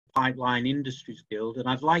Pipeline Industries Guild, and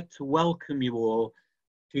I'd like to welcome you all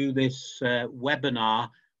to this webinar,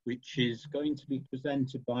 which is going to be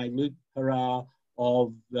presented by Luc Perrad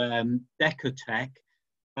of DEKOTEC.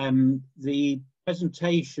 The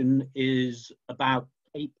presentation is about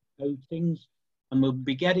tape coatings, and we'll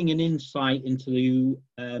be getting an insight into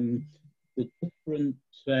the different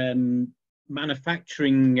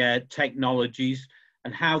manufacturing technologies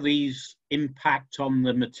and how these impact on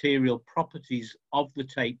the material properties of the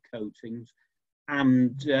tape coatings,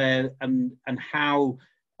 and how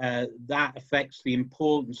that affects the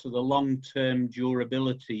importance of the long-term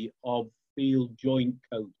durability of field joint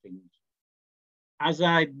coatings. As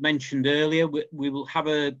I mentioned earlier, we will have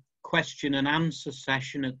a question and answer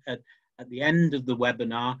session at the end of the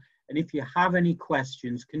webinar, and if you have any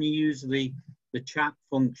questions, can you use the chat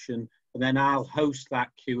function, and then I'll host that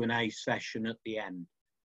Q&A session at the end.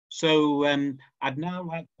 So I'd now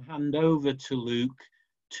like to hand over to Luc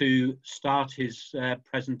to start his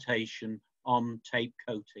presentation on tape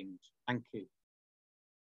coatings. Thank you.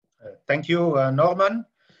 Thank you, Norman.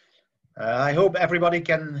 I hope everybody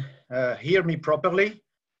can hear me properly.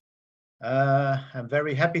 I'm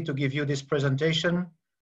very happy to give you this presentation.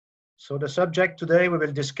 So the subject today, we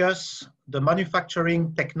will discuss the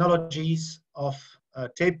manufacturing technologies of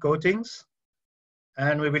tape coatings,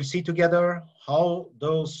 and we will see together how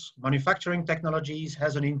those manufacturing technologies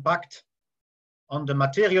has an impact on the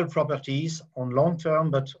material properties on long term,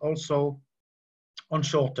 but also on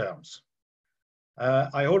short terms.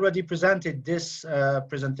 I already presented this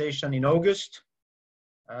presentation in August.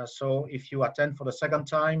 So if you attend for the second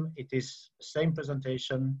time, it is the same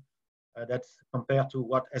presentation that's compared to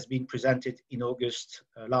what has been presented in August,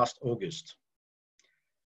 last August.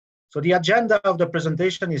 So the agenda of the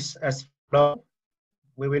presentation is as follows.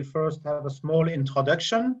 We will first have a small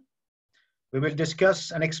introduction. We will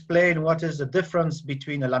discuss and explain what is the difference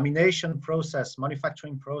between a lamination process,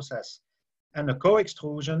 manufacturing process, and a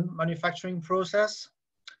co-extrusion manufacturing process.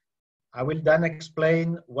 I will then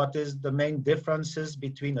explain what is the main differences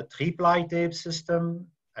between a 3-ply tape system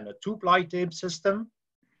and a 2-ply tape system.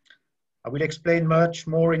 I will explain much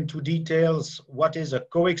more into details what is a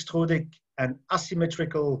co-extruded and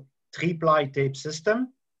asymmetrical 3-ply tape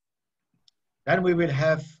system. Then we will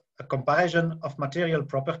have a comparison of material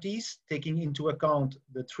properties, taking into account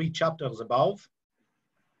the 3 chapters above.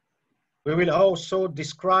 We will also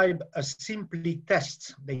describe a simply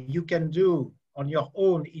test that you can do on your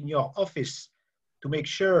own in your office to make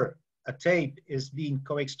sure a tape is being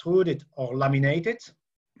co-extruded or laminated.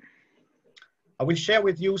 I will share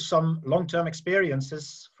with you some long-term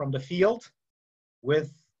experiences from the field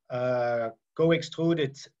with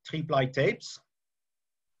co-extruded 3-ply tapes.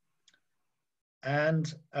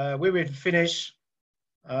 And we will finish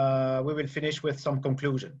with some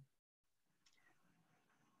conclusion.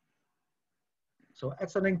 So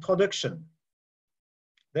as an introduction,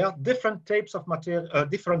 there are different types of material,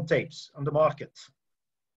 different tapes on the market.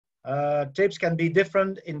 Tapes can be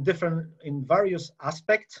different in various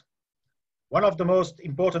aspects. One of the most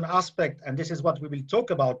important aspects, and this is what we will talk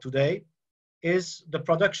about today, is the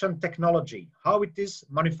production technology, how it is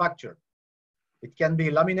manufactured. It can be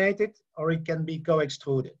laminated or it can be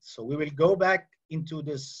co-extruded. So we will go back into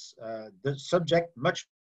this the subject much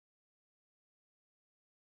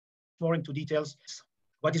more into details.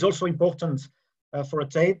 What is also important for a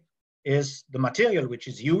tape is the material which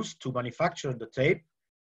is used to manufacture the tape.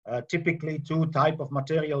 Typically 2 types of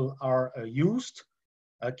material are used.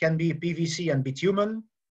 Can be PVC and bitumen,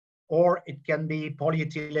 or it can be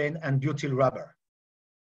polyethylene and butyl rubber.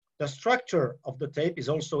 The structure of the tape is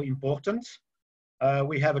also important.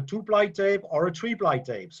 We have a 2-ply tape or a 3-ply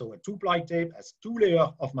tape. So a 2-ply tape has 2 layers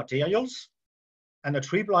of materials, and a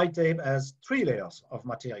 3-ply tape has 3 layers of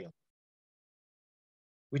material.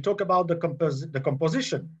 We talk about the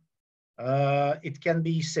composition. It can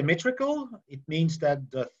be symmetrical. It means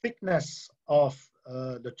that the thickness of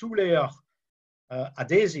the 2-layer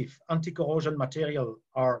adhesive anti-corrosion material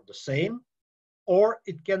are the same, or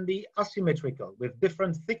it can be asymmetrical with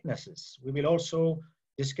different thicknesses. We will also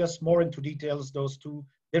discuss more into details those 2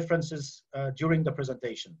 differences during the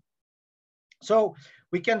presentation. So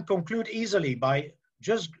we can conclude easily by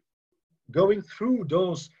just going through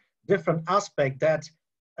those different aspects that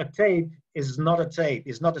a tape is not a tape,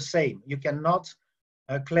 is not the same. You cannot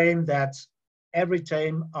claim that every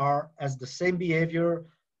tape has the same behavior,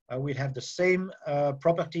 we have the same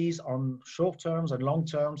properties on short terms and long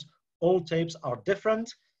terms. All tapes are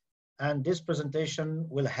different, and this presentation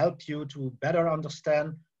will help you to better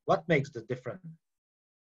understand what makes the difference.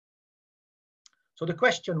 So the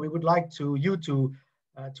question we would like you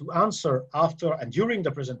to answer after and during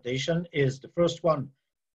the presentation is the first one: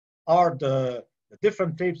 are the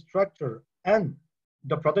different tape structure and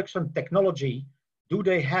the production technology, do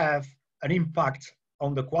they have an impact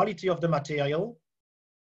on the quality of the material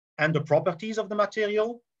and the properties of the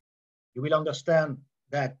material? You will understand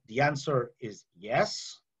that the answer is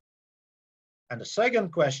yes. And the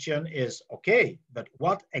second question is, okay, but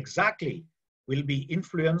what exactly will be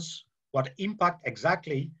influence, what impact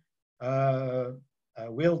exactly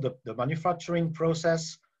will the manufacturing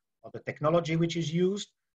process or the technology which is used,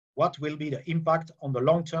 what will be the impact on the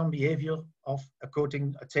long-term behavior of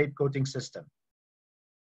a tape coating system?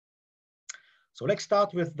 So let's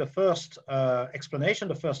start with the first explanation,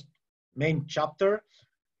 the first main chapter,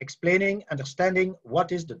 explaining, understanding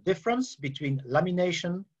what is the difference between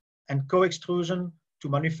lamination and co-extrusion to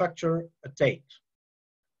manufacture a tape.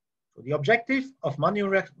 So the objective of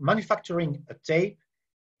manufacturing a tape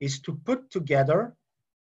is to put together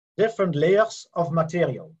different layers of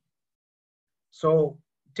material. So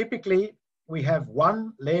typically we have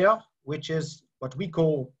one layer, which is what we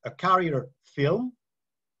call a carrier film.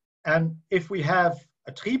 And if we have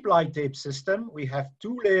a three-ply tape system, we have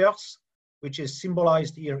two layers, which is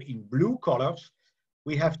symbolized here in blue colors.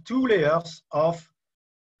 We have two layers of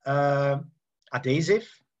adhesive,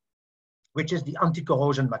 which is the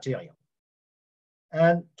anti-corrosion material.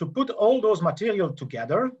 And to put all those material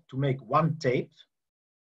together to make one tape,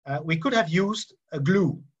 we could have used a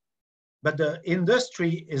glue, but the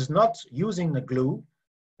industry is not using a glue.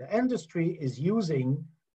 The industry is using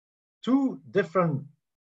two different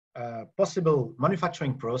possible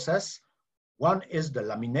manufacturing process. One is the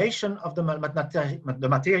lamination of the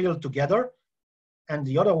material together, and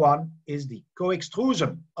the other one is the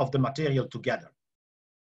co-extrusion of the material together.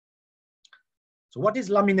 So what is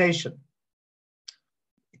lamination?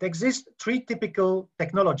 It exists three typical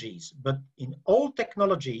technologies, but in all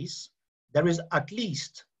technologies, there is at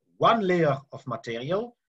least one layer of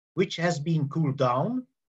material which has been cooled down,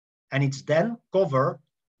 and it's then covered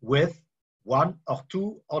with one or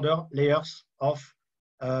two other layers of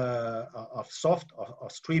soft or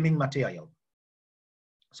streaming material.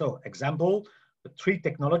 So example, the three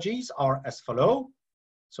technologies are as follow.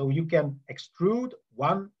 So you can extrude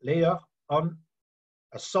one layer on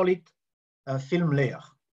a solid film layer.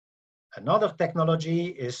 Another technology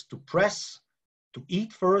is to press, to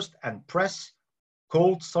heat first and press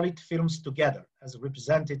cold solid films together, as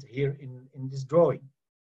represented here in this drawing.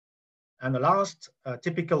 And the last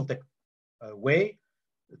typical way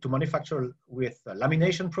to manufacture with a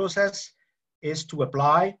lamination process is to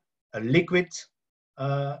apply a liquid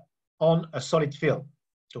on a solid film.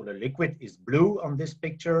 So the liquid is blue on this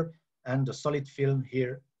picture, and the solid film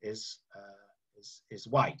here is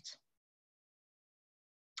white.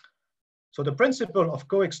 So the principle of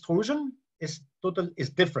co-extrusion is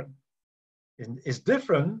different. It's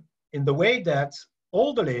different in the way that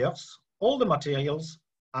all the layers, all the materials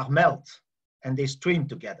are melt and they stream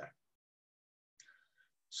together.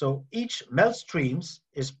 So each melt streams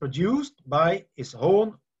is produced by its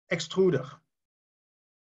own extruder.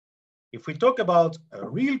 If we talk about a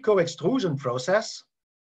real co-extrusion process,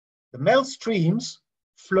 the melt streams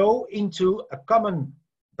flow into a common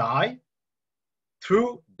die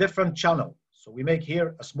through different channels. So we make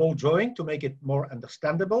here a small drawing to make it more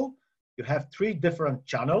understandable. You have three different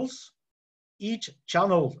channels. Each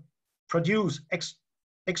channel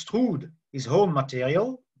extrude its own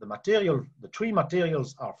material. The three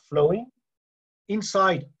materials are flowing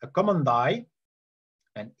inside a common die,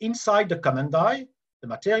 and inside the common die, the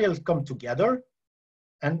materials come together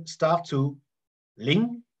and start to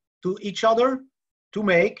link to each other to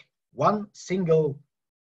make one single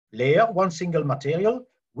layer, one single material,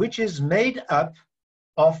 which is made up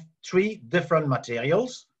of three different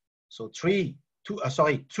materials. So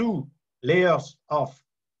two layers of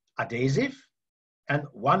adhesive and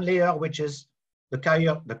one layer which is the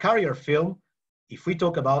carrier film, if we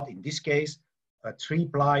talk about, in this case, a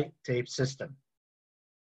three-ply tape system.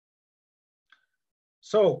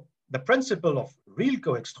 So the principle of real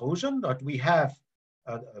co-extrusion, that we have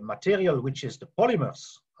a material which is the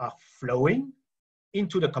polymers are flowing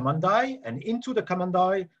into the common die, and into the common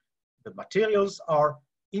die, the materials are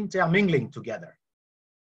intermingling together.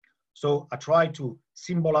 So I try to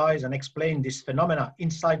symbolize and explain this phenomena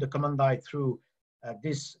inside the common die through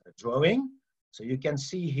this drawing. So you can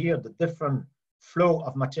see here the different flow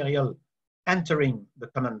of material entering the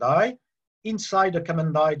common die. Inside the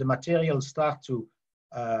common die, the materials start to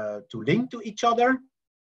link to each other,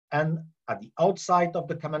 and at the outside of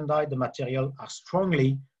the common die, the material are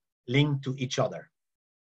strongly linked to each other.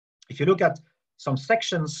 If you look at some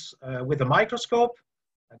sections with a microscope,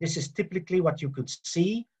 this is typically what you could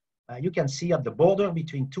see. You can see at the border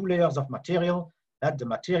between two layers of material that the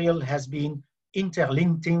material has been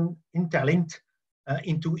interlinked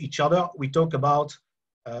into each other. We talk about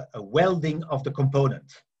a welding of the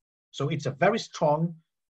component. So it's a very strong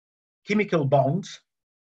chemical bond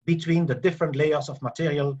between the different layers of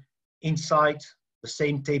material inside the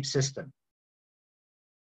same tape system.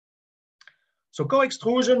 So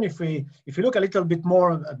co-extrusion, if we look a little bit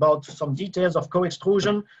more about some details of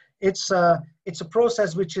co-extrusion, it's a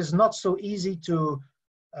process which is not so easy to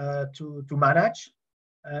manage.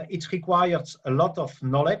 It requires a lot of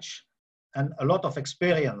knowledge and a lot of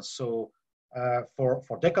experience. So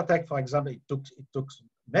for DEKOTEC, for example, it took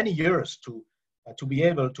many years to be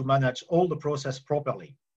able to manage all the process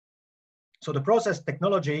properly. So the process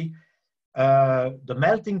technology, the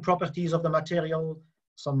melting properties of the material,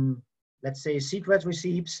 some, let's say, secret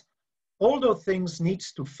recipes, all those things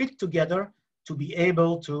needs to fit together to be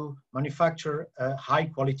able to manufacture a high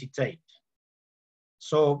quality tape.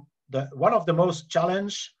 So one of the most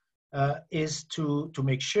challenge is to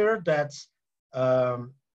make sure that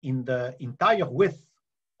in the entire width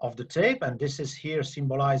of the tape, and this is here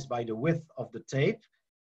symbolized by the width of the tape,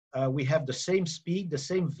 we have the same speed, the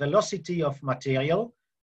same velocity of material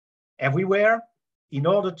everywhere in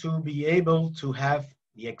order to be able to have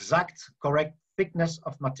the exact correct thickness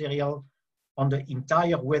of material on the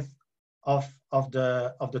entire width of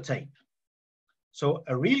the tape. So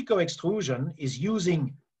a real co-extrusion is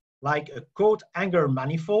using like a coat hanger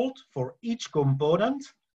manifold for each component,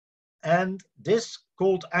 and this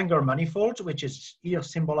coat hanger manifold, which is here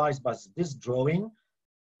symbolized by this drawing,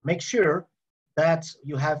 make sure that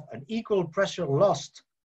you have an equal pressure lost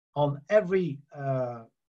on every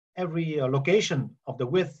location of the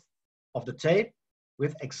width of the tape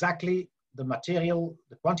with exactly the material,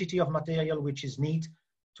 the quantity of material which is needed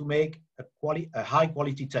to make a high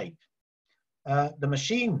quality tape. The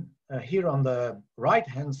machine here on the right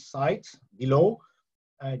hand side below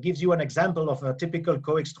gives you an example of a typical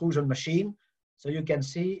co-extrusion machine. So you can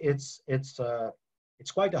see it's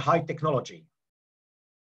quite a high technology.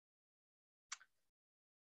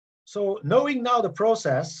 So knowing now the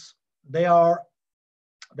process, there are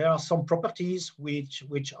some properties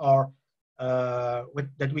which are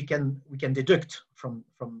that we can deduct from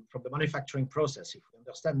the manufacturing process. If we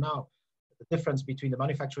understand now the difference between the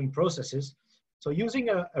manufacturing processes, so using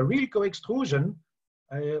a real co-extrusion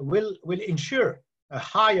will ensure a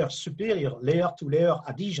higher superior layer-to-layer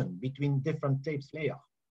adhesion between different tapes layer.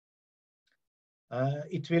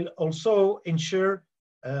 It will also ensure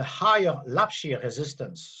a higher lap shear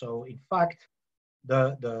resistance. So in fact,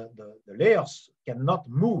 the layers cannot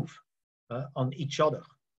move on each other.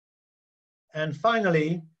 And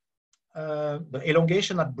finally, the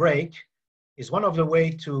elongation at break is one of the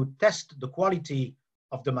ways to test the quality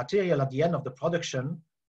of the material at the end of the production.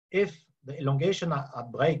 If the elongation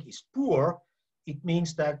at break is poor, it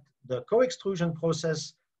means that the co-extrusion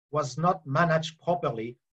process was not managed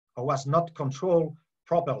properly or was not controlled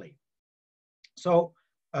properly. So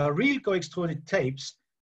real co-extruded tapes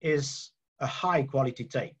is a high quality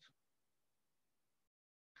tape.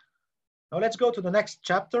 Now let's go to the next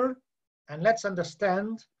chapter and let's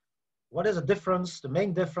understand what is the difference, the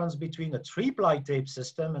main difference between a 3-ply tape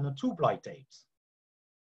system and a 2-ply tapes.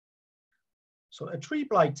 So a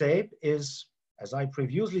 3-ply tape is, as I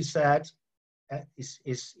previously said,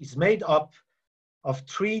 is made up of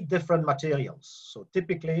 3 different materials. So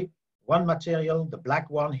typically, one material, the black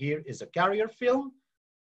one here, is a carrier film,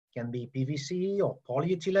 can be PVC or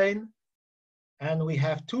polyethylene. And we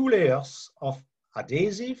have 2 layers of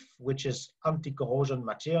adhesive, which is anti-corrosion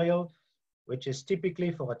material, which is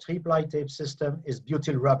typically for a 3-ply tape system is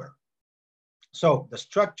butyl rubber. So the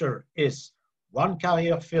structure is one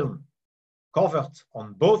carrier film covered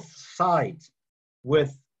on both sides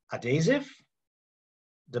with adhesive.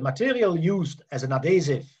 The material used as an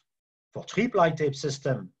adhesive for 3-ply tape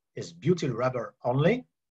system is butyl rubber only.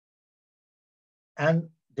 And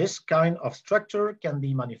this kind of structure can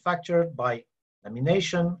be manufactured by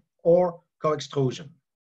lamination or co-extrusion.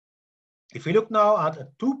 If we look now at a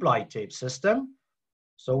 2-ply tape system,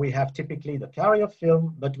 so we have typically the carrier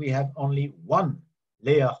film, but we have only one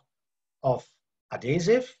layer of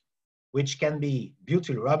adhesive, which can be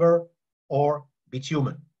butyl rubber or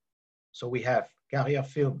bitumen. So we have carrier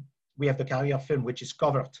film, we have the carrier film which is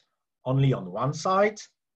covered only on one side.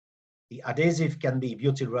 The adhesive can be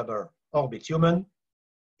butyl rubber or bitumen.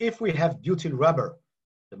 If we have butyl rubber,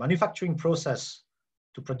 the manufacturing process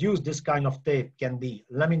to produce this kind of tape can be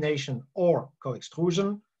lamination or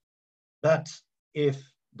co-extrusion. But if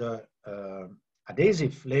the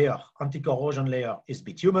adhesive layer, anti-corrosion layer is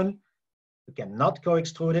bitumen, you cannot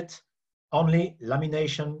co-extrude it. Only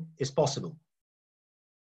lamination is possible.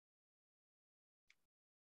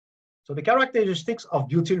 So the characteristics of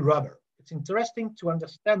butyl rubber. It's interesting to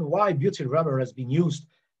understand why butyl rubber has been used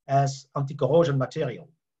as anti-corrosion material.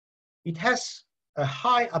 It has a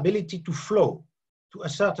high ability to flow to a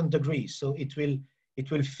certain degree, so it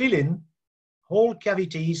will fill in whole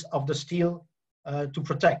cavities of the steel to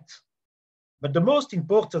protect. But one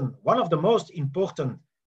of the most important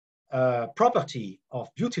property of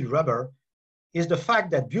butyl rubber is the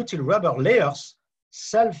fact that butyl rubber layers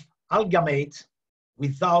self-amalgamate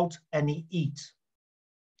without any heat,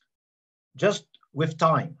 just with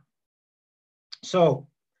time. So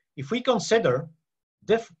if we consider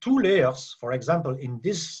two layers, for example, in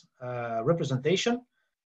this representation,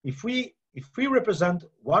 if we represent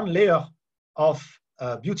one layer of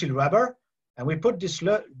butyl rubber and we put this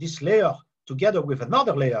layer together with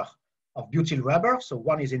another layer of butyl rubber, so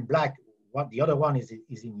one is in black, the other one is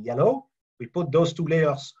in yellow, we put those two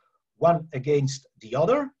layers one against the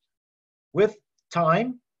other. With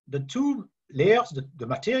time, the two layers, the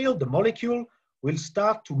material, the molecule, will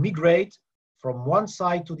start to migrate from one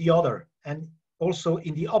side to the other, and also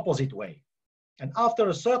in the opposite way. And after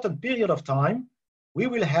a certain period of time, we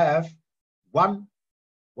will have one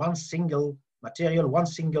single material, one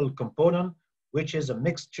single component, which is a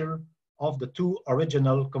mixture of the two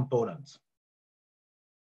original components.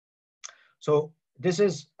 So this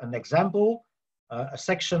is an example, a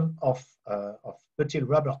section of butyl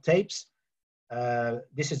rubber tapes.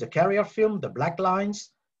 This is the carrier film, the black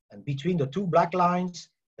lines, and between the two black lines,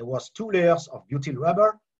 there was two layers of butyl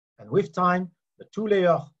rubber, and with time, the two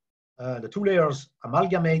layers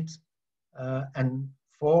amalgamate and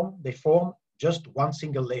they form just one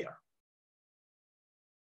single layer.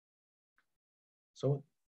 So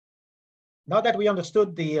now that we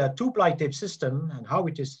understood the two-ply tape system and how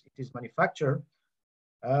it is manufactured,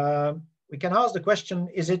 we can ask the question,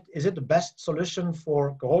 is it the best solution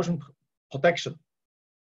for corrosion protection?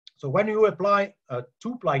 So when you apply a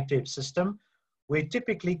two-ply tape system, we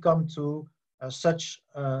typically come to such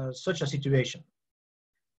a situation.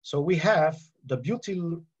 So we have the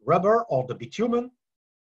butyl rubber or the bitumen,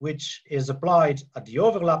 which is applied at the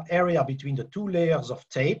overlap area between the two layers of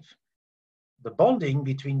tape. The bonding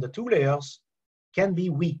between the two layers can be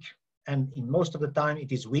weak, and in most of the time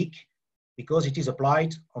it is weak because it is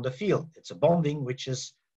applied on the field. It's a bonding which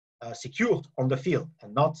is secured on the field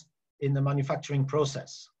and not in the manufacturing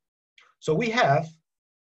process. So we have,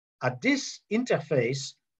 at this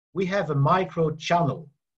interface, we have a micro channel.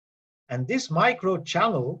 And this micro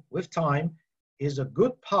channel, with time, is a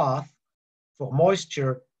good path for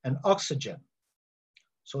moisture and oxygen.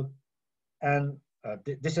 So, and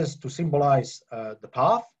this is to symbolize the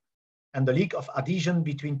path and the leak of adhesion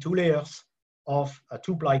between two layers of a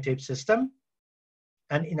two-ply tape system.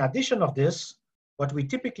 And in addition of this, what we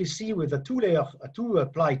typically see with a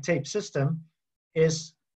two-ply tape system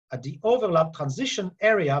is at the overlap transition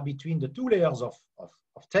area between the two layers of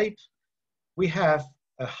tape, we have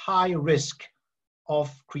a high risk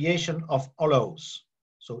of creation of hollows.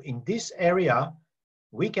 So in this area,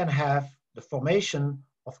 we can have the formation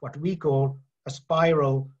of what we call a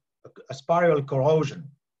spiral corrosion.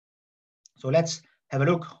 So let's have a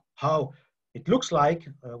look how it looks like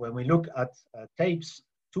when we look at tapes.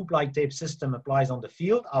 Two-ply tape system applies on the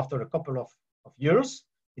field after a couple of years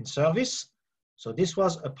in service. So this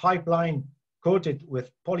was a pipeline coated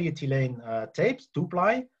with polyethylene tapes,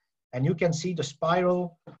 two-ply, and you can see the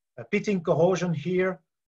spiral pitting corrosion here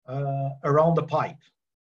around the pipe.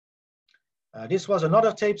 This was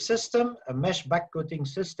another tape system, a mesh backcoating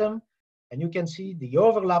system, and you can see the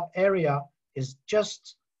overlap area is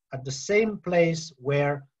just at the same place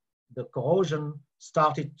where the corrosion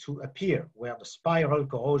started to appear, where the spiral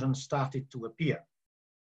corrosion started to appear.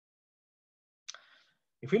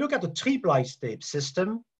 If we look at the three-ply tape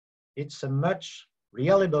system, it's a much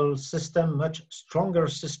reliable system, much stronger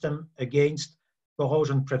system against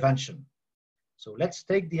corrosion prevention. So let's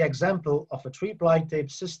take the example of a three-ply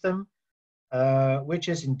tape system, which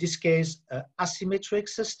is in this case an asymmetric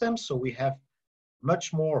system. So we have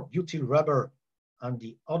much more butyl rubber on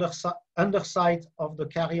the underside of the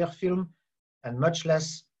carrier film and much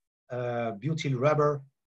less butyl rubber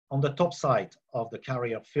on the top side of the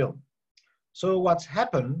carrier film. So what's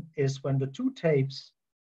happened is when the two tapes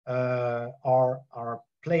are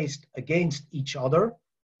placed against each other,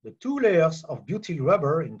 the two layers of butyl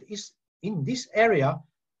rubber in this area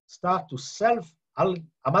start to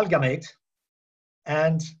self-amalgamate,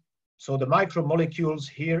 and so the micromolecules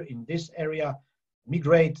here in this area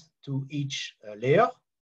migrate to each layer,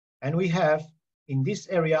 and we have in this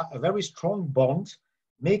area a very strong bond,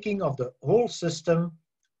 making of the whole system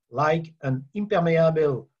like an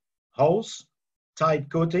impermeable hose type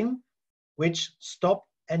coating, which stop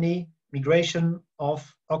any migration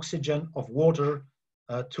of oxygen, of water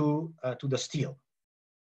to the steel.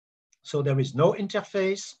 So there is no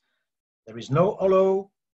interface, there is no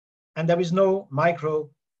hollow, and there is no micro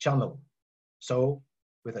channel. So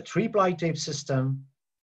with a 3-ply tape system,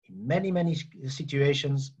 in many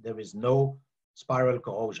situations, there is no spiral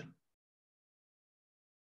corrosion.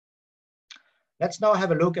 Let's now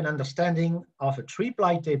have a look and understanding of a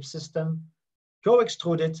 3-ply tape system,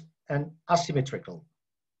 co-extruded and asymmetrical.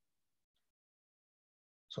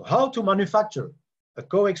 So how to manufacture a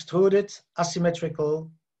co-extruded asymmetrical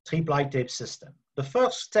 3-ply tape system? The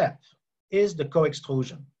first step is the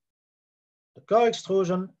co-extrusion. The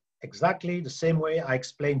co-extrusion, exactly the same way I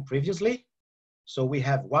explained previously. So we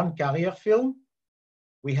have one carrier film,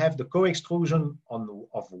 we have the co-extrusion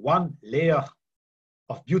of one layer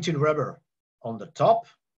of butyl rubber on the top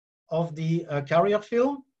of the carrier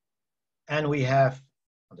film, and we have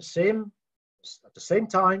at the same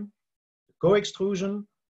time the co-extrusion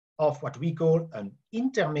of what we call an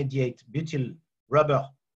intermediate butyl rubber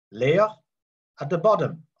layer at the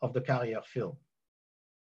bottom of the carrier film.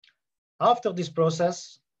 After this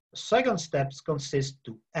process, the second step consists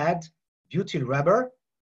to add butyl rubber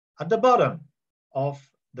at the bottom of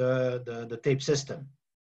the tape system.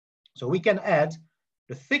 So we can add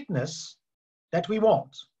the thickness that we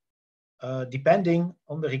want, depending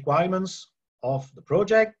on the requirements of the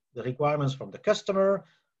project, the requirements from the customer,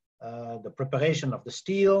 the preparation of the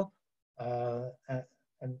steel,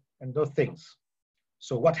 and those things.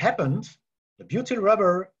 So what happened, the butyl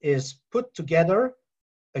rubber is put together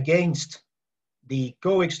against the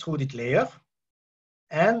co-extruded layer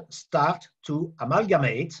and start to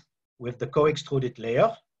amalgamate with the co-extruded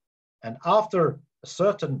layer. And after a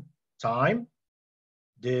certain time,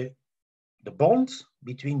 the bond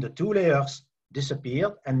between the two layers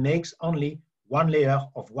disappeared and makes only one layer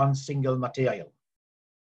of one single material.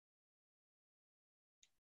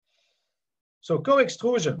 So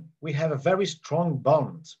co-extrusion, we have a very strong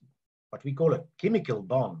bond, what we call a chemical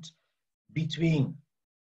bond, between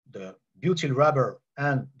the butyl rubber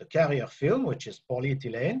and the carrier film, which is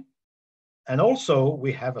polyethylene. And also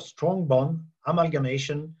we have a strong bond,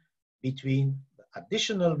 amalgamation, between the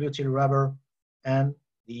additional butyl rubber and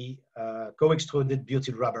the co-extruded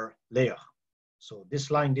butyl rubber layer. So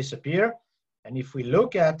this line disappears. And if we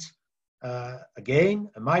look at, again,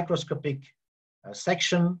 a microscopic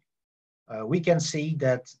section, we can see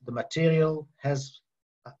that the material has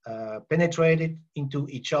penetrated into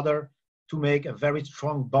each other to make a very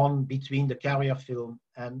strong bond between the carrier film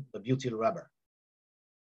and the butyl rubber.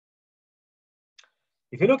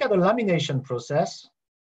 If you look at the lamination process,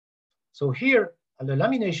 so here at the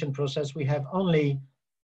lamination process, we have only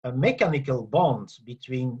a mechanical bond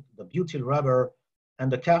between the butyl rubber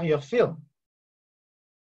and the carrier film.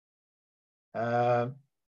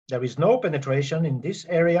 There is no penetration in this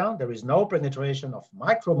area. There is no penetration of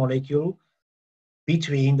micromolecule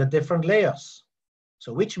between the different layers.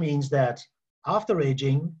 So which means that after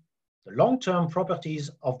aging, the long-term properties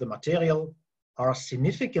of the material are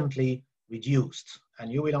significantly reduced.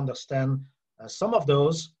 And you will understand some of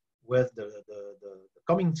those with the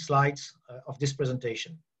coming slides of this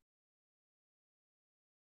presentation.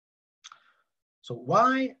 So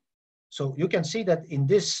why? So you can see that in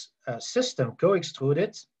this system,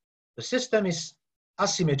 co-extruded, the system is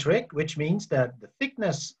asymmetric, which means that the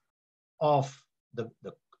thickness of the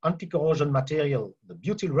anti-corrosion material, the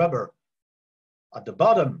butyl rubber, at the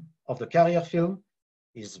bottom of the carrier film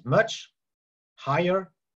is much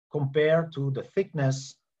higher compared to the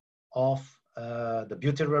thickness of the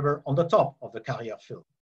butyl rubber on the top of the carrier film.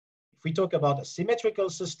 If we talk about a symmetrical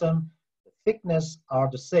system, the thickness are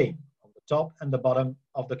the same on the top and the bottom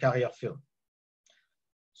of the carrier film.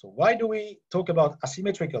 So why do we talk about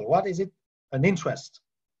asymmetrical? What is it an interest?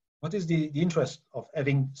 What is the interest of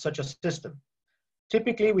having such a system?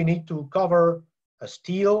 Typically, we need to cover a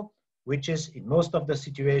steel, which is in most of the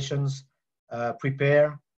situations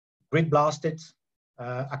prepared, grid blasted,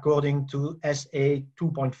 according to SA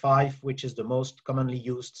 2.5, which is the most commonly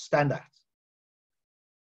used standard.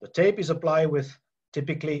 The tape is applied with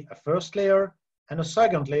typically a first layer and a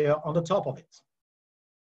second layer on the top of it.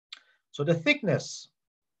 So the thickness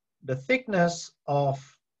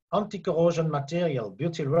of anti-corrosion material,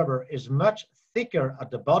 butyl rubber, is much thicker at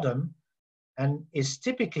the bottom and is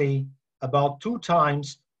typically about 2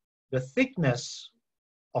 times the thickness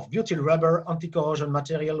of butyl rubber anti-corrosion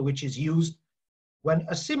material which is used when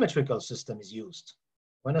a symmetrical system is used.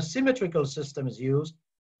 When a symmetrical system is used,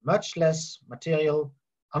 much less material,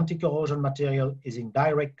 anti-corrosion material, is in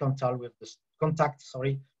direct contact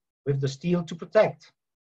with the steel to protect.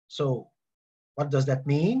 So what does that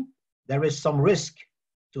mean? There is some risk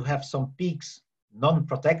to have some peaks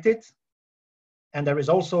non-protected, and there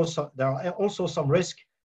are also some risk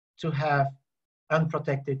to have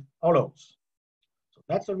unprotected hollows. So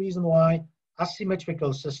that's the reason why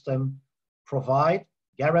asymmetrical systems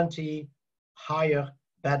guarantee higher,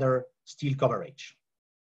 better steel coverage.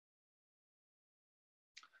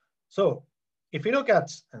 So if we look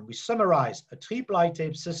at and we summarize a 3-ply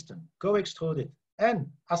tape system, co-extruded and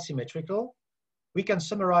asymmetrical, we can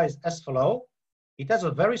summarize as follows. It has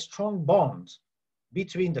a very strong bond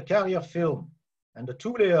between the carrier film and the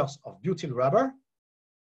 2 layers of butyl rubber.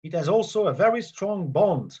 It has also a very strong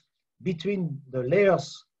bond between the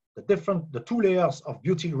layers, the 2 layers of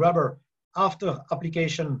butyl rubber after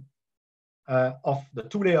application of the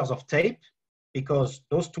 2 layers of tape, because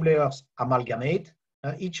those 2 layers amalgamate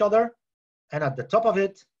each other. And at the top of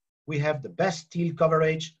it, we have the best steel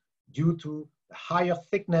coverage due to the higher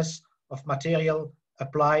thickness of material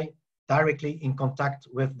applied directly in contact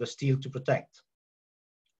with the steel to protect.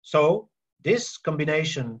 So this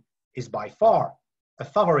combination is by far a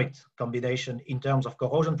favorite combination in terms of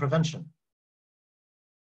corrosion prevention.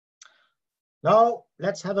 Now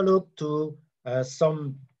let's have a look to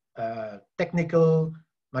some technical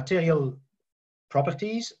material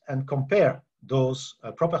properties and compare those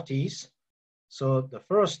properties. So the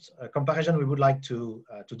first comparison we would like to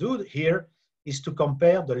do here is to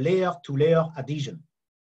compare the layer-to-layer adhesion.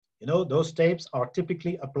 You know, those tapes are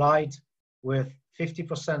typically applied with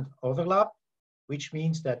 50% overlap, which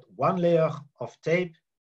means that 1 layer of tape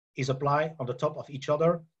is applied on the top of each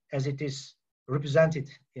other, as it is represented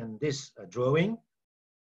in this drawing.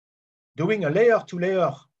 Doing a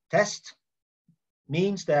layer-to-layer test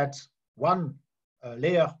means that 1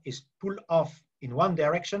 layer is pulled off in one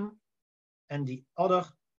direction and the other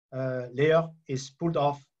layer is pulled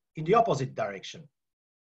off in the opposite direction.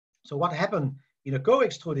 So what happened in a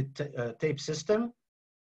co-extruded tape system,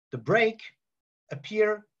 the break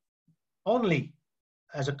appear only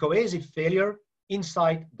as a cohesive failure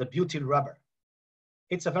inside the butyl rubber.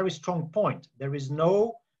 It's a very strong point. There is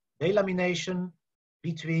no delamination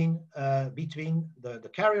between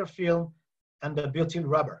the carrier film and the butyl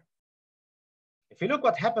rubber. If you look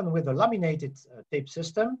what happened with the laminated tape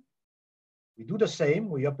system, we do the same.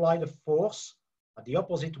 We apply the force the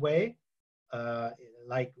opposite way,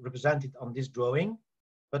 like represented on this drawing.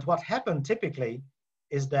 But what happened typically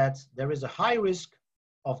is that there is a high risk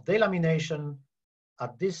of delamination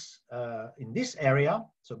at this, in this area,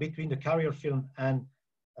 so between the carrier film and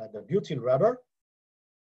the butyl rubber,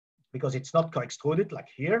 because it's not co-extruded like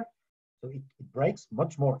here, so it breaks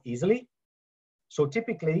much more easily. So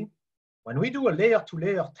typically, when we do a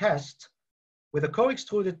layer-to-layer test with a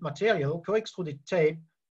co-extruded material, co-extruded tape,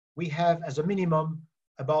 we have as a minimum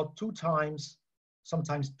about 2 times,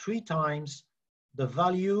 sometimes 3 times the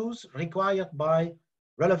values required by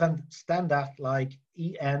relevant standard like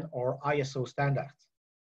EN or ISO standard.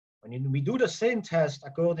 When we do the same test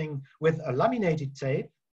according with a laminated tape,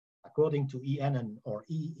 according to EN or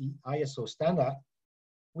ISO standard,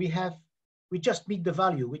 we just meet the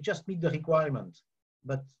value, we just meet the requirement,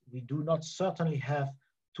 but we do not certainly have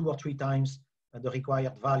 2 or 3 times the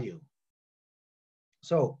required value.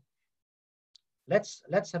 So let's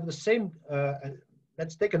have the same,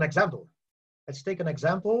 let's take an example. Let's take an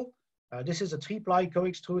example. This is a 3-ply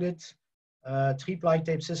co-extruded 3-ply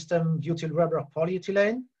tape system, butyl rubber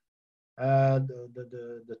polyethylene.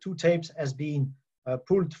 The 2 tapes has been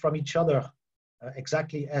pulled from each other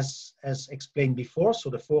exactly as explained before. So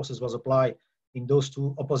the forces was applied in those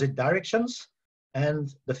 2 opposite directions.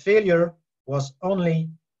 And the failure was only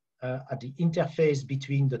at the interface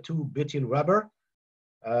between the 2 butyl rubber.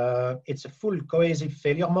 It's a full cohesive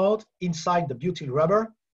failure mode inside the butyl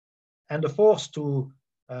rubber. And the force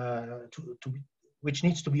which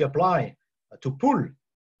needs to be applied to pull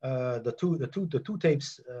the two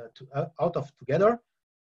tapes out of together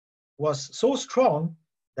was so strong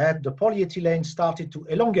that the polyethylene started to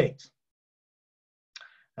elongate.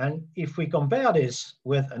 And if we compare this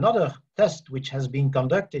with another test which has been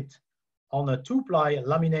conducted on a 2-ply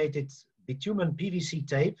laminated bitumen PVC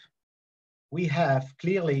tape, we have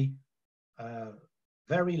clearly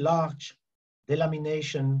very large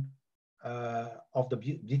delamination of the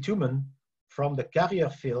bitumen from the carrier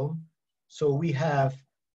film. So we have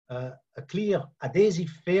a clear adhesive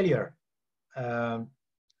failure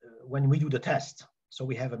when we do the test. So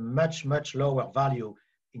we have a much, much lower value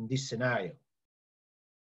in this scenario.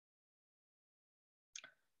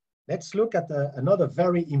 Let's look at another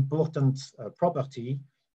very important property,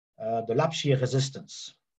 the lap shear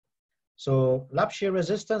resistance. So lap shear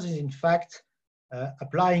resistance is in fact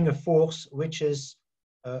applying a force which is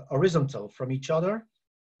horizontal from each other.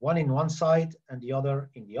 one in one side and the other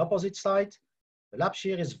in the opposite side. The lap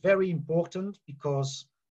shear is very important because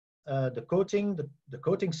the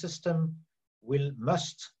coating system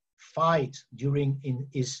must fight during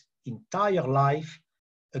its entire life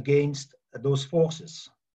against those forces.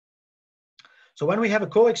 So when we have a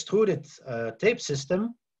co-extruded tape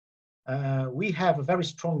system, we have a very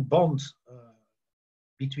strong bond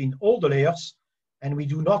between all the layers, and we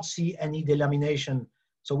do not see any delamination.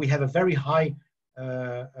 So we have a very high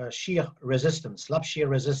shear resistance, lap shear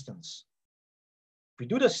resistance. If we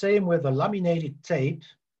do the same with a laminated tape,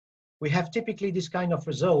 we have typically this kind of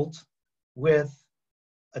result with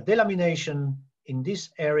a delamination in this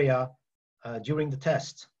area during the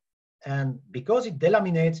test. And because it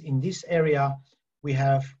delaminates in this area, we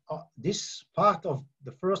have this part of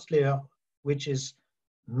the first layer which is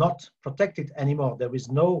not protected anymore. There is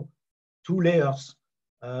no two layers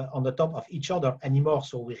on the top of each other anymore.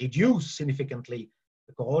 So we reduce significantly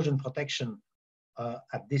the corrosion protection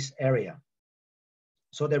at this area.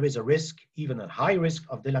 So there is a risk, even a high risk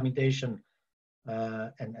of delamination,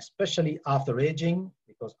 and especially after aging,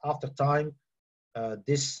 because after time,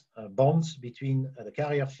 this bonds between the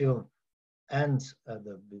carrier film and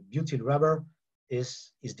the butyl rubber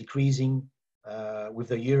is decreasing with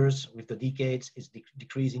the years, with the decades, is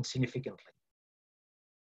decreasing significantly.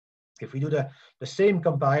 If we do the same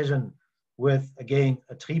comparison with, again,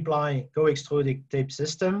 a 3-ply co-extruded tape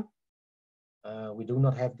system, we do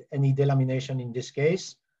not have any delamination in this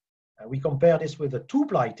case. We compare this with a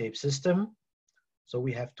 2-ply tape system. So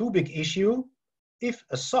we have two big issues. If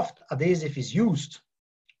a soft adhesive is used,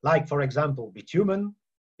 like for example bitumen,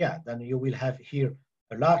 yeah, then you will have here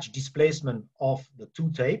a large displacement of the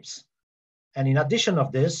two tapes. And in addition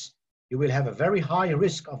of this, you will have a very high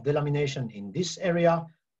risk of delamination in this area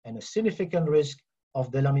and a significant risk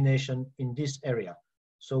of delamination in this area.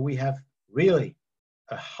 So we have really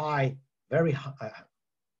a high, very high,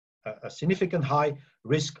 a significant high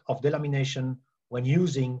risk of delamination when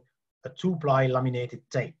using a 2-ply laminated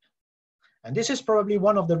tape. And this is probably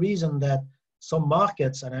one of the reasons that some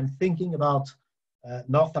markets, and I'm thinking about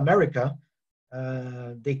North America,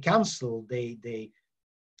 they cancel, they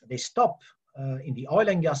stop in the oil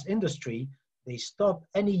and gas industry, they stop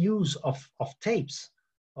any use of tapes,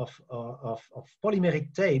 of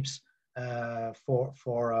polymeric tapes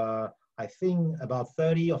for I think about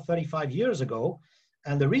 30 or 35 years ago.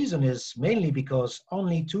 And the reason is mainly because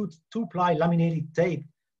only 2-ply laminated tape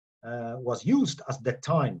was used at that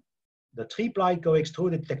time. The 3-ply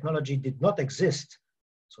co-extruded technology did not exist.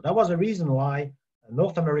 So that was a reason why the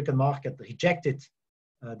North American market rejected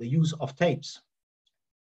the use of tapes.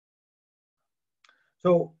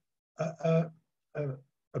 So a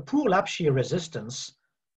poor lap shear resistance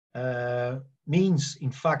means,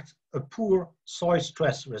 in fact, a poor soil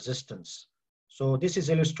stress resistance. So this is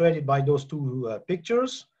illustrated by those two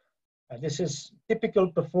pictures. This is typical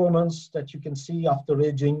performance that you can see after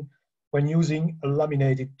aging when using a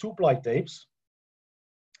laminated 2-ply tapes.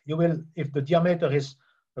 You will, if the diameter is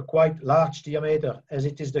a quite large diameter, as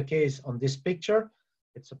it is the case on this picture,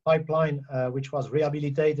 it's a pipeline which was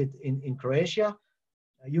rehabilitated in Croatia.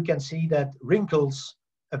 You can see that wrinkles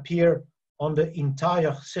appear on the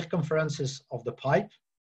entire circumferences of the pipe,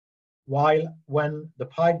 while when the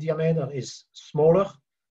pipe diameter is smaller,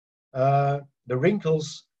 the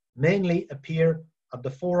wrinkles mainly appear at the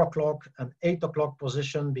 4 o'clock and 8 o'clock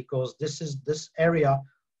position, because this is this area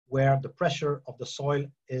where the pressure of the soil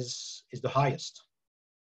is the highest.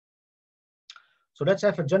 So let's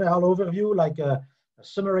have a general overview, like a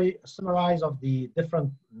summarize of the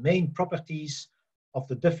different main properties of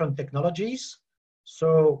the different technologies.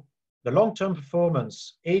 So the long-term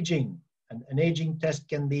performance, aging, and an aging test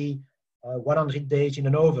can be 100 days in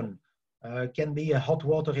an oven, can be a hot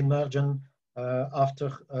water immersion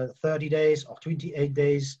after 30 days or 28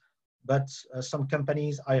 days, but some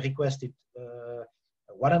companies, I requested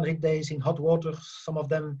 100 days in hot water. Some of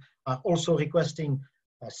them are also requesting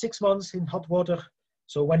 6 months in hot water.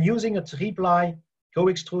 So when using a 3-ply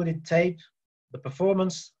co-extruded tape, the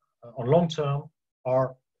performance on long term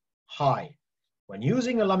are high. When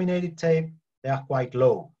using a laminated tape, they are quite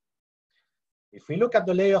low. If we look at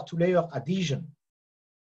the layer-to-layer adhesion,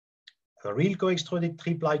 a real co-extruded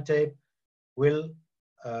 3-ply tape will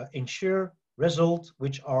ensure results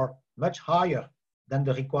which are much higher than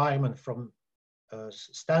the requirement from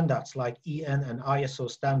standards like EN and ISO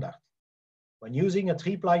standard. When using a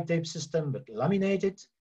 3-ply tape system but laminated,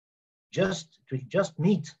 to just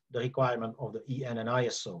meet the requirement of the EN and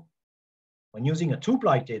ISO. When using a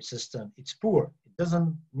 2-ply tape system, it's poor. It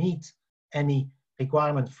doesn't meet any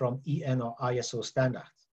requirement from EN or ISO standard.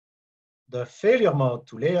 The failure mode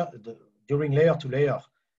to layer, during layer to layer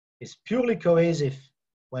is purely cohesive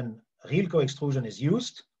when real co-extrusion is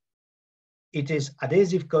used. It is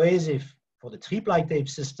adhesive cohesive for the 3-ply tape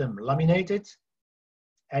system laminated,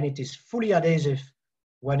 and it is fully adhesive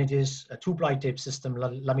when it is a 2-ply tape system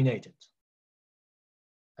laminated.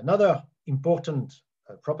 Another important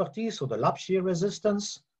property, so the lap shear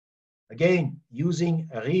resistance, again, using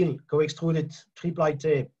a real co-extruded 3-ply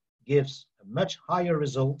tape gives a much higher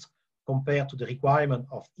result compared to the requirement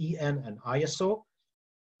of EN and ISO.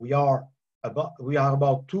 We are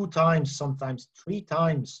about 2 times, sometimes 3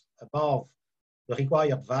 times above the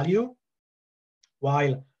required value,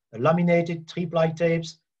 while the laminated 3-ply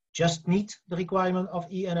tapes just meet the requirement of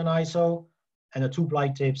EN and ISO, and a 2-ply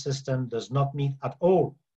tape system does not meet at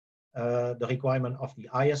all the requirement of the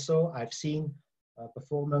ISO. I've seen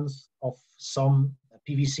performance of some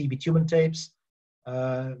PVC bitumen tapes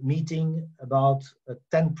meeting about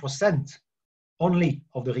 10% only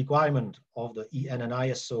of the requirement of the EN and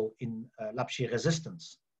ISO in lap shear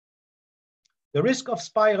resistance. The risk of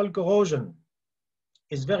spiral corrosion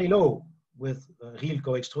is very low with real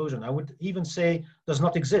co-extrusion. I would even say does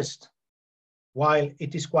not exist, while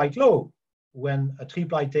it is quite low when a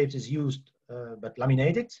 3-ply tape is used but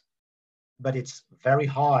laminated, but it's very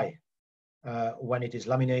high when it is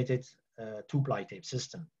laminated 2-ply tape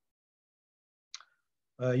system.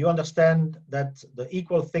 You understand that the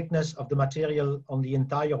equal thickness of the material on the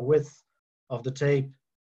entire width of the tape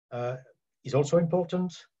is also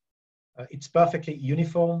important. It's perfectly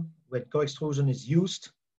uniform when co-extrusion is used.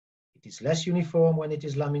 It is less uniform when it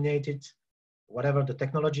is laminated, whatever the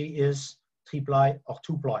technology is, 3-ply or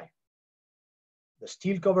 2-ply. The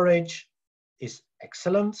steel coverage is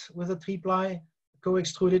excellent with a 3-ply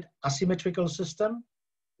co-extruded asymmetrical system.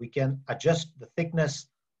 We can adjust the thickness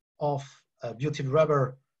of butyl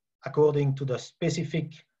rubber according to the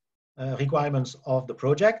specific requirements of the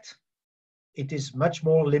project. It is much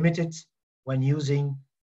more limited when using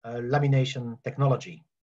lamination technology.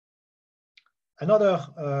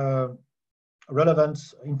 Another relevant,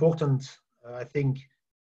 important, I think,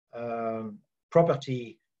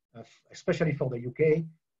 property, especially for the UK,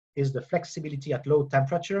 is the flexibility at low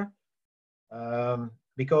temperature.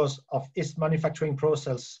 Because of its manufacturing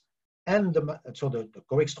process and the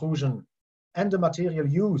co-extrusion and the material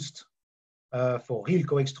used for real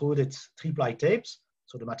co-extruded 3-ply tapes,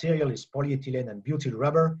 so the material is polyethylene and butyl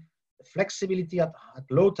rubber, the flexibility at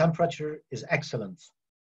low temperature is excellent,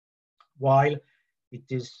 while it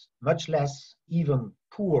is much less even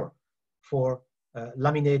poor for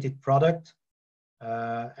laminated product,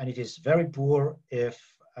 and it is very poor if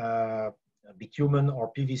bitumen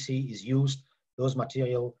or PVC is used. Those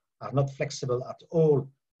materials are not flexible at all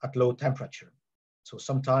at low temperature. So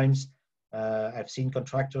sometimes I've seen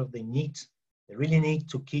contractors, they really need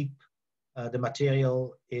to keep the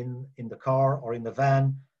material in the car or in the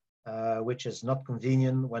van, which is not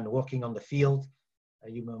convenient when working on the field.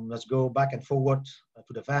 You must go back and forward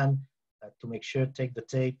to the van to make sure take the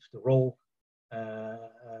tape, the roll,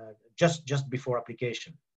 just before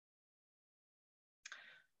application.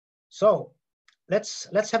 So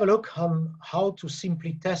let's have a look on how to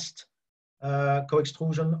simply test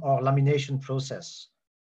co-extrusion or lamination process.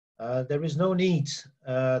 There is no need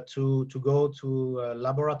to go to a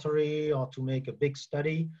laboratory or to make a big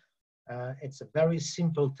study. It's a very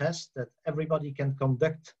simple test that everybody can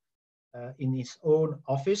conduct in his own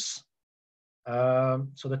office.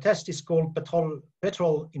 So the test is called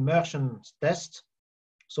petrol immersion test.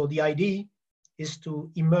 So the idea is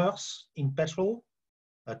to immerse in petrol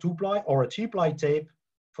a 2-ply or a 3-ply tape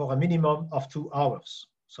for a minimum of 2 hours.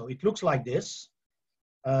 So it looks like this.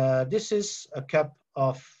 This is a cup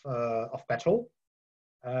of petrol.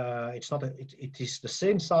 It is the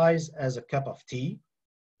same size as a cup of tea.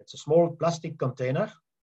 It's a small plastic container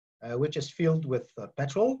which is filled with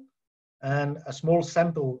petrol, and a small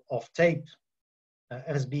sample of tape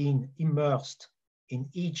has been immersed in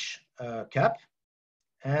each cup.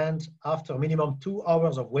 And after minimum 2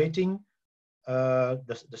 hours of waiting,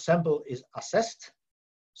 the sample is assessed.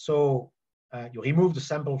 So you remove the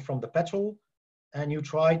sample from the petrol and you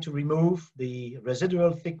try to remove the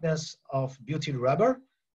residual thickness of butyl rubber,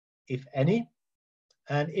 if any.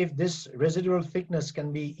 And if this residual thickness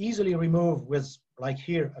can be easily removed with, like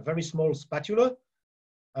here, a very small spatula,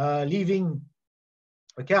 leaving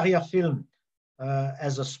a carrier film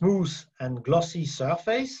as a smooth and glossy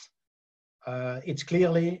surface, it's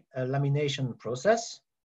clearly a lamination process.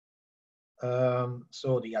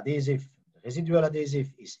 So the residual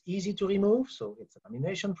adhesive is easy to remove, so it's a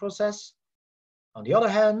lamination process. On the other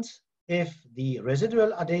hand, if the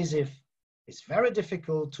residual adhesive is very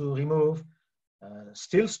difficult to remove,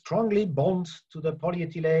 still strongly bond to the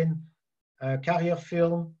polyethylene carrier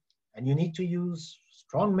film, and you need to use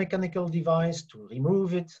strong mechanical device to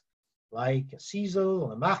remove it, like a chisel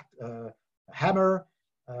or a hammer,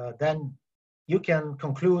 then you can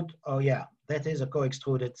conclude, oh yeah, that is a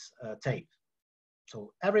co-extruded tape.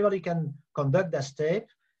 So everybody can conduct this tape,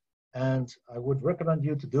 and I would recommend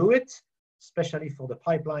you to do it, especially for the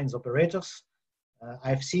pipelines operators.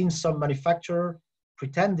 I've seen some manufacturer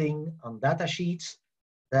pretending on data sheets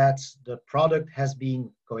that the product has been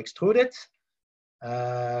co-extruded,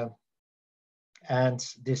 and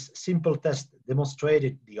this simple test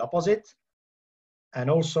demonstrated the opposite. And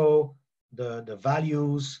also the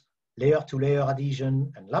values, layer-to-layer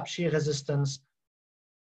adhesion and lap shear resistance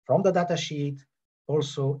from the data sheet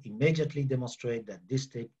also immediately demonstrate that this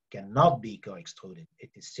tape cannot be co-extruded.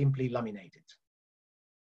 It is simply laminated.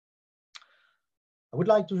 I would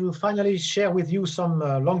like to finally share with you some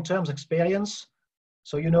long-term experience.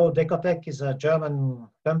 So you know, DEKOTEC is a German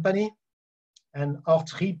company, and our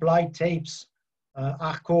 3-ply tapes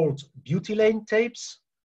are called butylene tapes.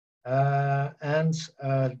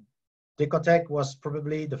 DEKOTEC was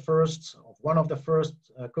probably the first, one of the first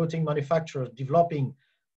coating manufacturers developing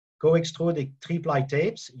co-extruded 3-ply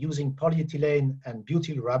tapes using polyethylene and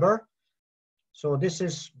butyl rubber. So this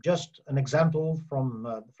is just an example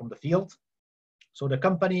from the field. So the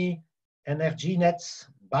company Energienet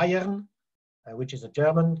Bayern, which is a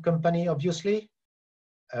German company, obviously.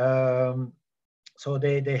 So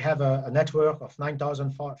they have a network of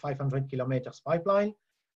 9,500 kilometers pipeline.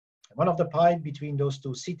 One of the pipe between those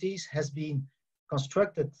two cities has been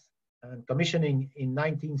constructed and commissioning in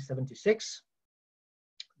 1976.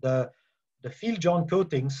 The field joint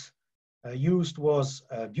coatings used was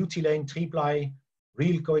butylene 3-ply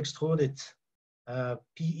real co-extruded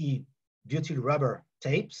PE butyl rubber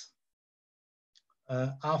tapes.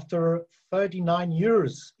 After 39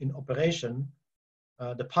 years in operation,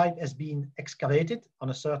 the pipe has been excavated on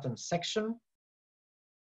a certain section,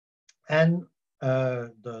 and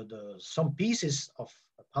some pieces of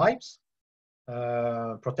pipes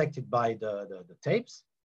protected by the tapes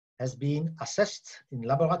has been assessed in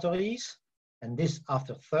laboratories, and this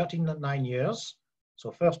after 39 years.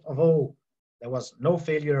 So first of all, there was no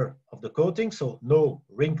failure of the coating, so no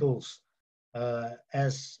wrinkles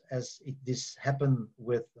as this happened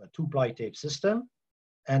with a 2-ply tape system.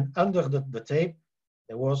 And under the tape,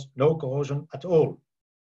 there was no corrosion at all.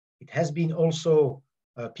 It has been also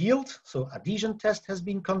peeled, so adhesion test has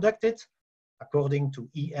been conducted according to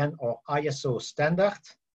EN or ISO standard,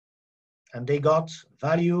 and they got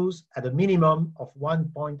values at a minimum of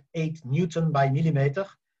 1.8 Newton by millimeter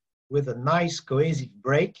with a nice cohesive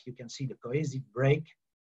break. You can see the cohesive break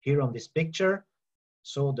here on this picture.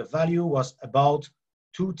 So the value was about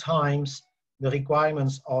 2 times the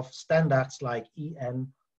requirements of standards like EN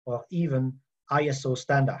or even ISO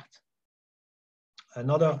standard.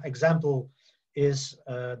 Another example is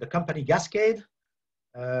the company Gascade,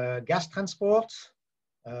 gas transport.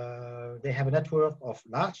 They have a network of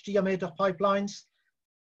large diameter pipelines,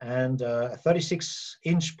 and a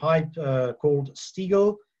 36-inch pipe called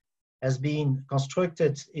Stiegel has been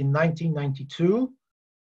constructed in 1992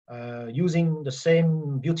 using the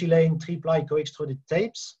same butylene 3-ply co-extruded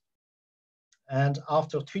tapes. And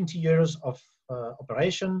after 20 years of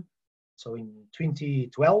operation, so in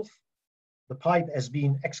 2012, the pipe has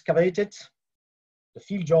been excavated, the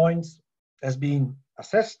field joint has been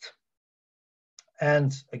assessed,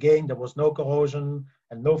 and again, there was no corrosion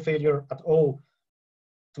and no failure at all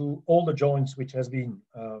to all the joints which has been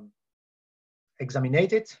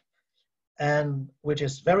examined. And which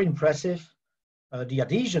is very impressive, the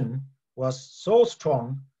adhesion was so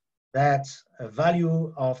strong that a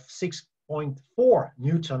value of 6.4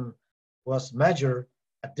 Newton was measured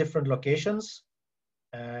at different locations.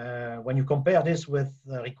 When you compare this with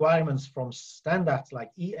requirements from standards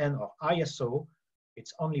like EN or ISO,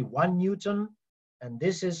 it's only 1 Newton. And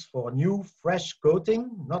this is for new, fresh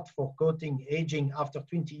coating, not for coating aging after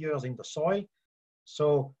 20 years in the soil.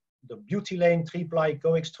 So the butylene 3-ply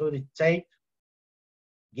co-extruded tape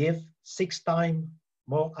give 6 times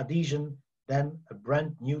more adhesion than a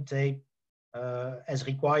brand new tape as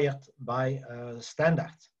required by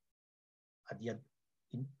standard.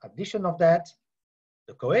 In addition of that,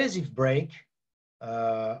 the cohesive break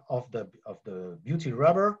of the butyl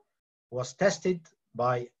rubber was tested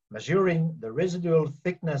by measuring the residual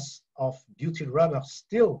thickness of butyl rubber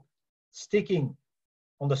still sticking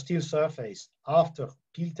on the steel surface after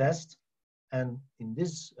peel test. And in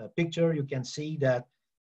this picture, you can see that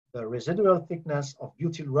the residual thickness of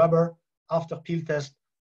butyl rubber after peel test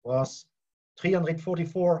was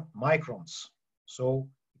 344 microns. So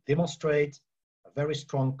it demonstrates a very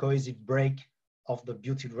strong cohesive break of the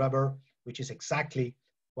butyl rubber, which is exactly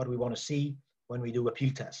what we want to see when we do a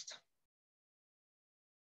peel test.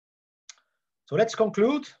 So let's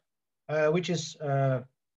conclude, which is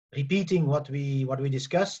repeating what we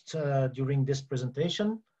discussed during this presentation.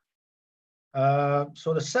 So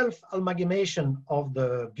the self-amalgamation of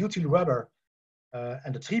the butyl rubber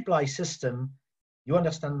and the three-ply system, you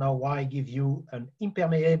understand now why I give you an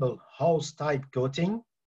impermeable house type coating.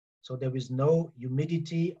 So there is no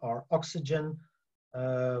humidity or oxygen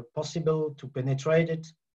possible to penetrate it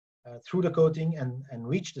through the coating and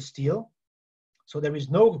reach the steel. So there is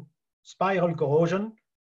no spiral corrosion,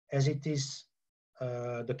 as it is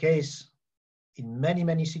the case in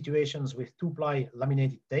many situations with two-ply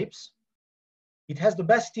laminated tapes. It has the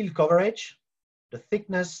best steel coverage. The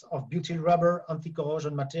thickness of butyl rubber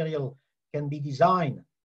anti-corrosion material can be designed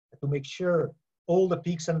to make sure all the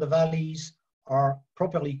peaks and the valleys are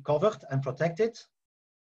properly covered and protected.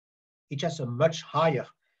 It has a much higher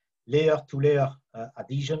layer-to-layer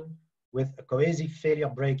adhesion with a cohesive failure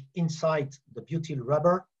break inside the butyl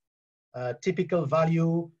rubber. Typical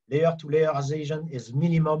value layer-to-layer adhesion is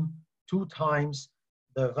minimum 2 times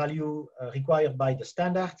the value required by the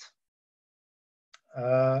standard.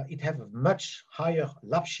 It has a much higher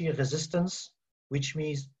lap shear resistance, which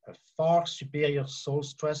means a far superior soil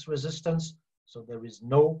stress resistance. So there is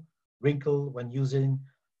no wrinkle when using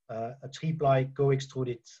a 3-ply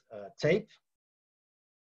co-extruded tape.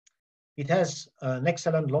 It has an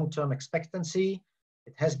excellent long-term expectancy.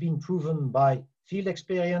 It has been proven by field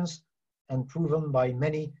experience and proven by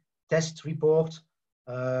many test reports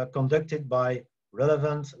conducted by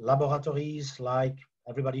relevant laboratories like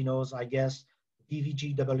everybody knows, I guess,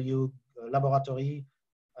 DVGW laboratory,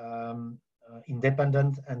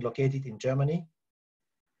 independent and located in Germany.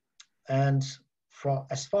 And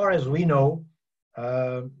as far as we know,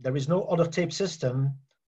 there is no other tape system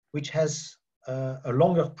which has a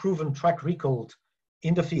longer proven track record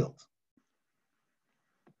in the field.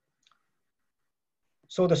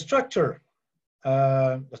 So the structure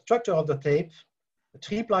of the tape, the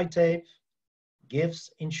 3-ply tape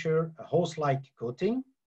ensure a hose-like coating,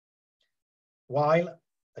 while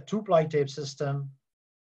a 2-ply tape system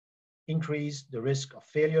increase the risk of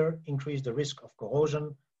failure, increase the risk of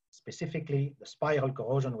corrosion, specifically the spiral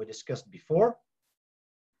corrosion we discussed before.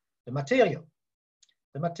 The material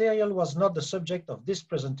was not the subject of this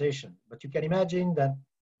presentation, but you can imagine that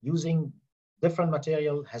using different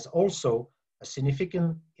material has also a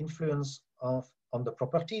significant influence on the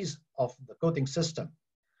properties of the coating system.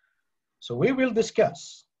 So we will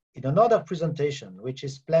discuss in another presentation, which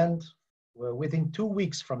is planned within 2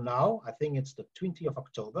 weeks from now. I think it's the 20th of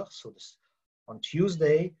October. So this, on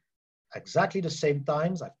Tuesday, exactly the same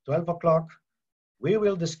times at 12 o'clock, we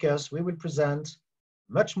will present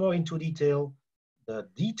much more into detail the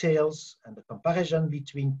details and the comparison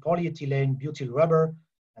between polyethylene, butyl rubber,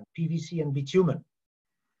 and PVC and bitumen.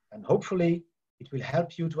 And hopefully it will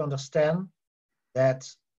help you to understand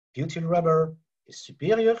that butyl rubber is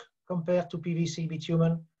superior compared to PVC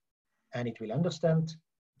bitumen, and it will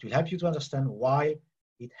help you to understand why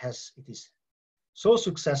it is so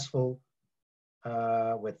successful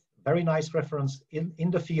with very nice reference in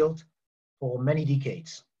the field for many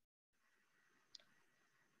decades.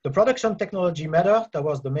 The production technology matter, that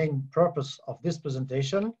was the main purpose of this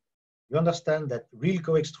presentation. You understand that real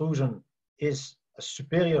co-extrusion is a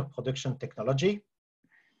superior production technology,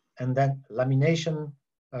 and then lamination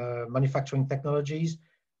manufacturing technologies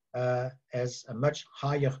has a much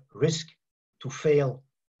higher risk to fail,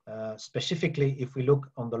 specifically if we look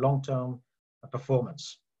on the long-term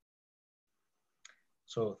performance.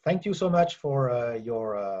 So thank you so much for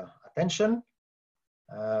your attention.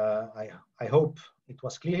 I hope it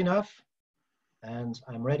was clear enough, and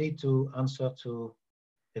I'm ready to answer to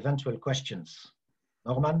eventual questions.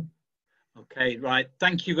 Norman? Okay, right.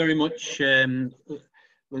 Thank you very much. It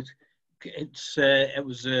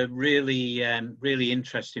was a really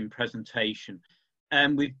interesting presentation.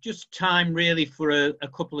 We've just time really for a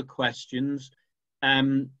couple of questions.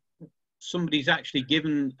 Somebody's actually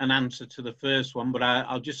given an answer to the first one, but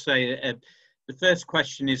I'll just say the first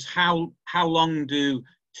question is how long do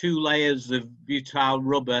 2 layers of butyl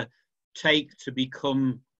rubber take to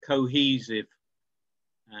become cohesive?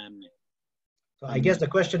 So I guess the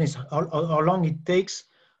question is how long it takes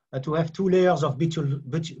to have 2 layers of butyl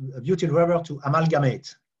rubber to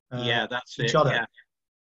amalgamate yeah, that's each it, other. Yeah.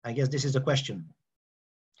 I guess this is the question.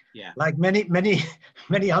 Yeah. Like many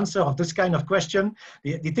answers of this kind of question,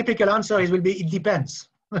 the typical answer will be, it depends.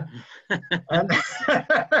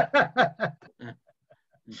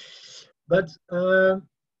 But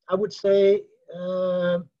I would say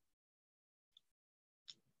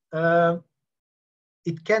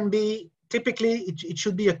it can be typically, it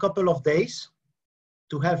should be a couple of days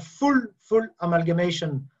to have full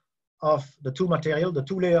amalgamation of the two material, the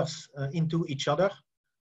two layers into each other.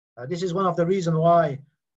 This is one of the reasons why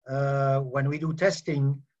when we do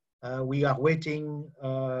testing, we are waiting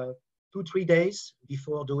 2-3 days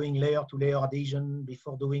before doing layer-to-layer adhesion,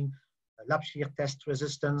 before doing lap shear test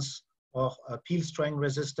resistance or peel strength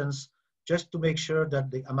resistance, just to make sure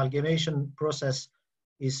that the amalgamation process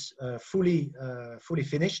is fully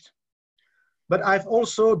finished. But I've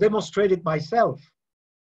also demonstrated myself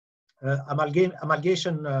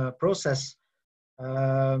amalgamation process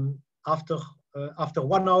after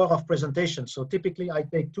 1 hour of presentation. So typically I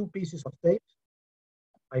take 2 pieces of tape,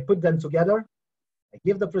 I put them together, I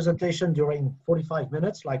give the presentation during 45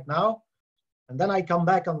 minutes like now, and then I come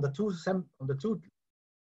back on the two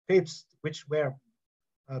tapes which were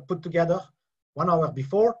put together 1 hour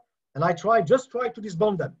before, and I just try to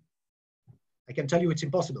disbond them. I can tell you it's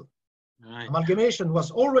impossible. Right. Amalgamation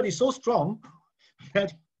was already so strong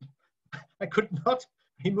that I could not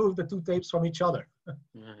remove the 2 tapes from each other.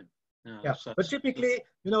 Right. No, yeah, but typically,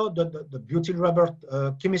 you know, the butyl rubber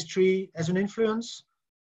chemistry has an influence,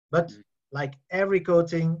 but like every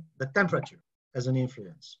coating, the temperature has an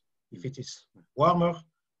influence. If it is warmer,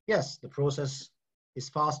 yes, the process is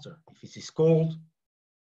faster. If it is cold,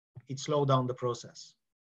 it slows down the process.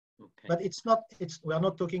 Okay. But we are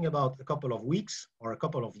not talking about a couple of weeks or a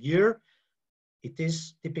couple of years. It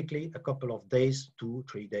is typically a couple of days,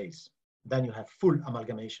 2-3 days. Then you have full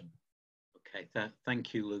amalgamation. Okay,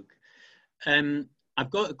 thank you, Luc. I've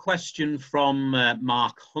got a question from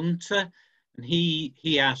Mark Hunter, and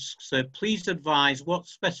he asks, please advise what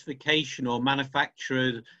specification or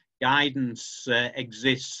manufacturer guidance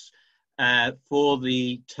exists for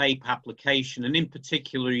the tape application, and in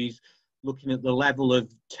particular he's looking at the level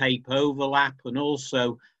of tape overlap and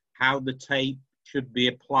also how the tape should be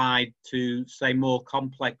applied to, say, more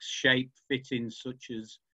complex shape fittings such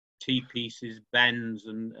as T-pieces, bends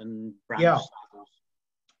and branch saddles.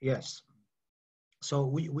 Yes. So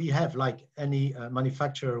we have, like any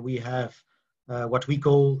manufacturer, we have what we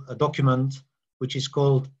call a document which is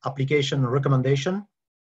called application recommendation,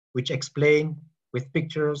 which explain with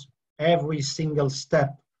pictures every single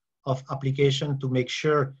step of application to make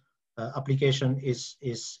sure application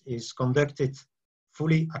is conducted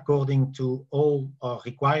fully according to all our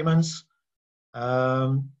requirements.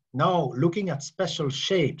 Now, looking at special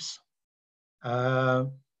shapes,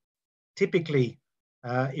 typically,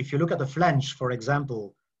 if you look at the flange, for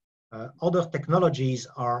example, other technologies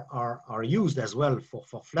are used as well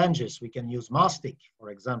for flanges. We can use mastic, for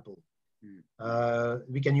example.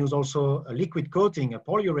 We can use also a liquid coating, a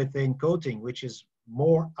polyurethane coating, which is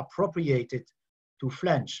more appropriated to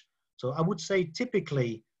flange. So I would say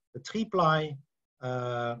typically the three-ply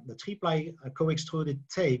co-extruded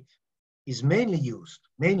tape is mainly used,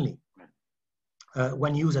 when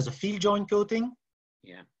used as a field joint coating,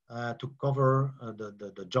 to cover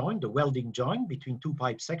the joint, the welding joint between 2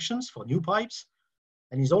 pipe sections for new pipes,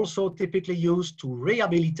 and is also typically used to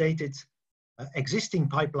rehabilitate its existing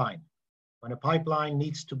pipeline. When a pipeline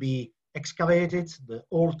needs to be excavated, the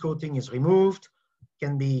old coating is removed,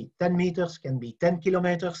 can be 10 meters, can be 10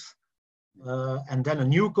 kilometers, and then a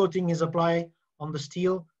new coating is applied on the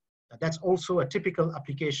steel. That's also a typical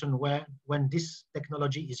application when this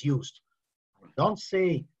technology is used. Don't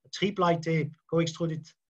say a three-ply tape co-extruded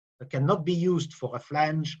cannot be used for a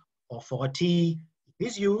flange or for a T. It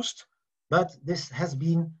is used, but this has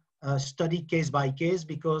been studied case by case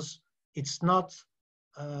because it's not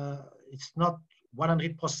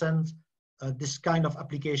 100% this kind of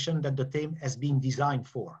application that the tape has been designed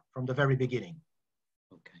for from the very beginning.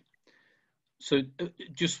 Okay. So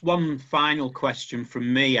just one final question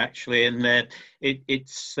from me, actually, and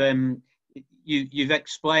you've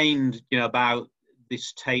explained, you know, about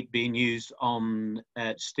this tape being used on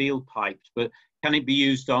steel pipes, but can it be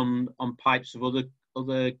used on pipes of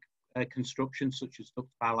other construction, such as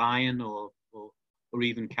ductile iron or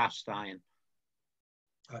even cast iron?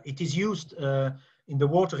 It is used in the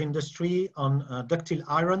water industry on ductile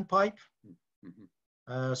iron pipe.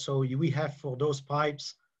 Mm-hmm. So we have for those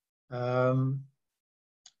pipes, in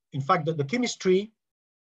fact, the chemistry,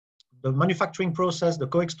 the manufacturing process, the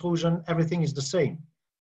co-extrusion, everything is the same.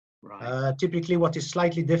 Right. Typically, what is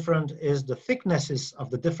slightly different is the thicknesses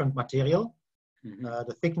of the different material,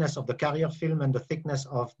 the thickness of the carrier film and the thickness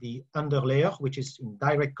of the underlayer, which is in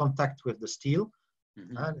direct contact with the steel.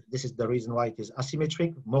 And this is the reason why it is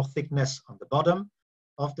asymmetric, more thickness on the bottom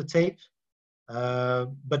of the tape.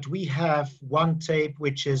 But we have one tape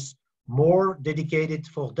which is more dedicated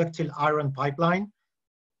for ductile iron pipeline.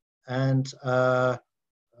 And I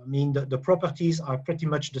mean, the properties are pretty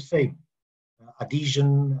much the same.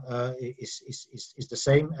 adhesion is the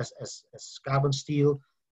same as carbon steel.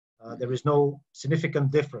 There is no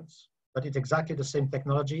significant difference, but it's exactly the same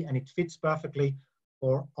technology, and it fits perfectly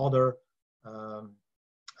for other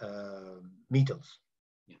metals.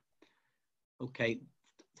 Yeah. Okay,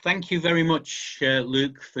 thank you very much,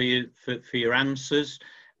 Luc, for your answers.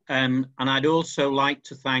 And I'd also like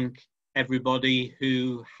to thank everybody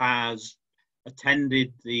who has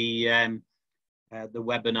attended the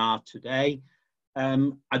webinar today.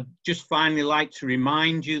 I'd just finally like to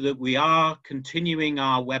remind you that we are continuing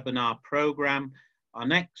our webinar program. Our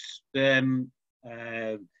next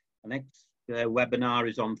webinar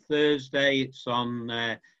is on Thursday. It's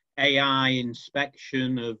on AI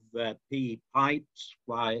inspection of PE pipes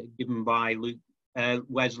given by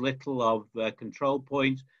Wes Little of Control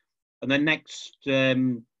Point. And then next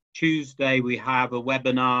Tuesday we have a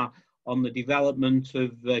webinar on the development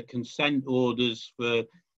of consent orders for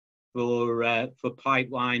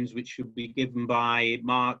pipelines, which should be given by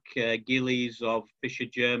Mark Gillies of Fisher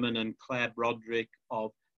German and Claire Broderick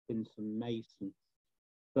of Pinson Mason.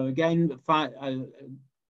 So again,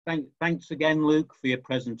 thanks again, Luc, for your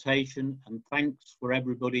presentation, and thanks for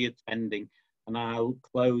everybody attending. And I'll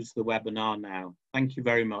close the webinar now. Thank you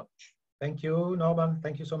very much. Thank you, Norman.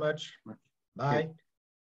 Thank you so much. Bye.